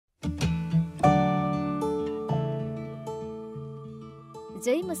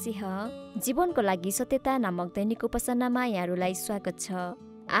जय मसीह जीवनको लागि सत्यता नामक दैनिक उपासनामा यहाँहरूलाई स्वागत छ।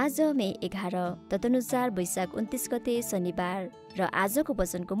 आज मे 11 तदनुसार वैशाख 29 गते शनिबार र आजको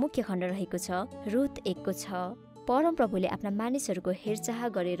वचनको मुख्य खण्ड रहेको छ रुथ 1 को 6। परम प्रभुले आफ्ना मानिसहरूको हेरचाह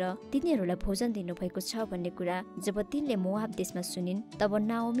गरेर तिनीहरूलाई भोजन दिनुभएको छ भन्ने कुरा जब तिनले मोआब देशमा सुनिन् तब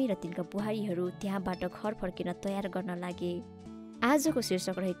नाओमी र तिनका बुहारीहरू त्यहाँबाट घर फर्किन तयार गर्न लागे। आजको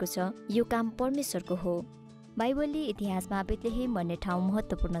शीर्षक रहेको छ यो काम परमेश्वरको हो। बाइबलले इतिहासमा बेथलेहेम भन्ने ठाउँ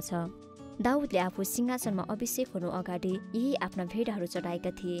महत्त्वपूर्ण छ। दाउदले आफू सिंहासनमा अभिषेक हुनु अगाडि यही आफ्ना भेडाहरू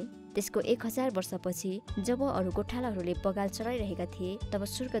चढाएका थिए। त्यसको 1000 वर्षपछि जब अरू गोठालाहरूले बगाल चढाइरहेका थिए तब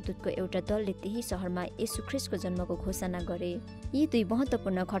स्वर्गदूतको एउटा दलले त्यही सहरमा येशू ख्रीष्टको जन्मको घोषणा गरे। यी दुई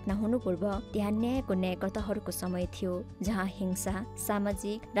महत्त्वपूर्ण घटना हुनु पूर्व त्यहाँ न्यायको न्यायकर्ताहरूको समय थियो, जहाँ हिंसा,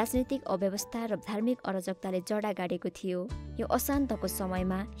 सामाजिक, राजनीतिक अव्यवस्था र धार्मिक अराजकताले जडा गाडेको थियो। यो अशान्तको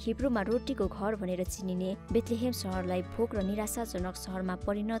समयमा हिब्रूमा रोटीको घर भनेर चिनिने बेथलेहेम सहरलाई भोक र निराशाजनक सहरमा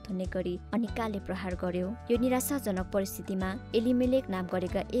परिणत हुने गरी अनिकालले प्रहार गर्यो। यो निराशाजनक परिस्थितिमा एलिमेलेक नाम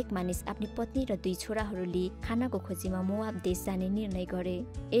गरेका एक मानिस आफ्नी पत्नी र 2 छोराहरू लिई खानाको खोजीमा मोआब देश जाने निर्णय गरे।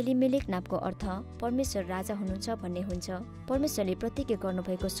 एलिमेलेक नामको अर्थ परमेश्वर राजा हुनुहुन्छ भन्ने हुन्छ। परमेश्वरले प्रतिज्ञा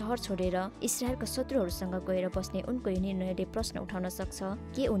गर्नुभएको सहर छोडेर इस्राएलका शत्रुहरूसँग गएर बस्ने उनको यो निर्णयले प्रश्न उठाउन सक्छ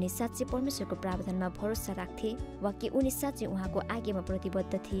के उनी साँच्चै परमेश्वरको प्रावधानमा भरोसा राख्थे वा के उनी साँच्चै उहाँको आज्ञामा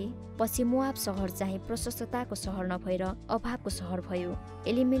प्रतिबद्ध थिए। पछि मोआब सहर चाहिँ प्रशस्तताको सहर नभएर अभावको सहर भयो।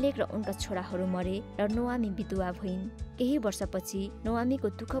 एलिमेलेक र उनका छोराहरू मरे र नोआमी विधवा भइन्। केही वर्षपछि नोआमीको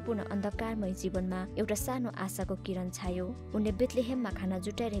दुःखपूर्ण अन्धकारमय जीवनमा एउटा सानो आशाको किरण छायो। उनले बेथलेहेममा खाना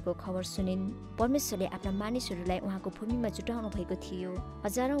जुटाइरहेको खबर सुनिन्। परमेश्वरले आफ्ना मानिसहरूलाई उहाँको भूमिमा जुटाउनु भएको थियो।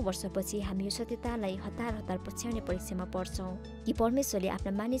 हजारौं वर्षपछि हामी यो सत्यतालाई हतार हतार पछ्याउने परीक्षामा पर्छौं कि परमेश्वरले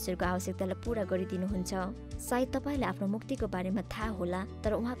आफ्ना मानिसहरूको आवश्यकतालाई पूरा गरिदिनुहुन्छ। सायद तपाईलाई आफ्नो मुक्तिको बारेमा थाहा होला,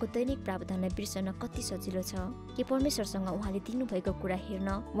 तर उहाँको दैनिक प्रावधानलाई बिर्सन कति सजिलो छ। के परमेश्वरसँग उहाँले दिनुभएको कुरा हेर्न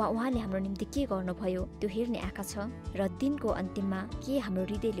वा उहाँले हाम्रो निम्ति के गर्नुभयो त्यो हेर्ने आँखा छ? र दिनको अन्तिममा के हाम्रो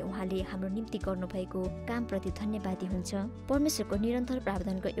हृदयले उहाँले हाम्रो निम्ति गर्नुभएको कामप्रति धन्यवादी हुन्छ? परमेश्वरको निरन्तर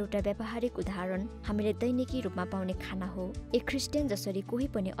प्रावधानको एउटा व्यावहारिक उदाहरण हामीले दैनिकी रूपमा पाउने खाना हो। एक ख्रिस्टियन जसरी कोही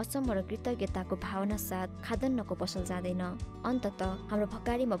पनि अचम्म र कृतज्ञताको भावना साथ खाद्यान्नको पसल जाँदैन। अन्ततः हाम्रो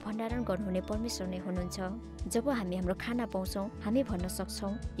भकारीमा भण्डारण गर्नुहुने परमेश्वर नै हुनुहुन्छ। जब हामी हाम्रो खाना पाउँछौँ हामी भन्न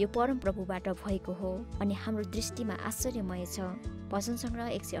सक्छौँ यो परम प्रभुबाट भएको हो अनि हाम्रो दृष्टिमा आश्चर्यमय छ। भजन सङ्ग्रह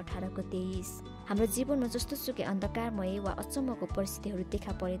 118 को 23। हाम्रो जीवनमा जस्तो सुकै अन्धकारमय वा अचम्मको परिस्थितिहरू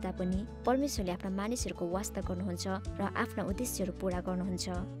देखा परे तापनि परमेश्वरले आफ्ना मानिसहरूको वास्ता गर्नुहुन्छ र आफ्ना उद्देश्यहरू पूरा गर्नुहुन्छ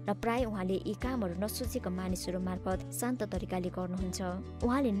र प्राय उहाँले यी कामहरू नसोचेका मानिसहरू मार्फत शान्त तरिकाले गर्नुहुन्छ।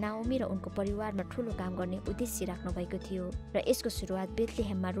 उहाँले नाओमी र उनको परिवारमा ठूलो काम गर्ने उद्देश्य राख्नु भएको थियो र यसको सुरुवात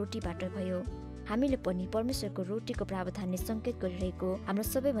बेथलेहेममा रोटीबाट भयो। हामीले पनि परमेश्वरको रोटीको प्रावधानले संकेत गरिरहेको हाम्रो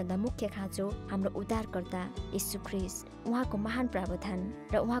सबैभन्दा मुख्य खाँचो हाम्रो उद्धारकर्ता येशू ख्रीष्ट, उहाँको महान प्रावधान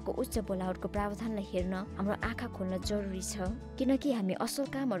र उहाँको उच्च बोलावटको प्रावधानलाई हेर्न हाम्रो आँखा खोल्न जरुरी छ, किनकि हामी असल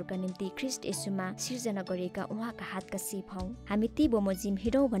कामहरूका निम्ति ख्रीष्ट येशूमा सिर्जना गरिएका उहाँका हातका सिप हौं। हामी ती बमोजिम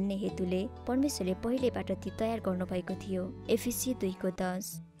हिँडौं भन्ने हेतुले परमेश्वरले पहिलेबाट ती तयार गर्नुभएको थियो। एफिसी 2 को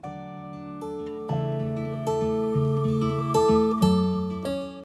 10।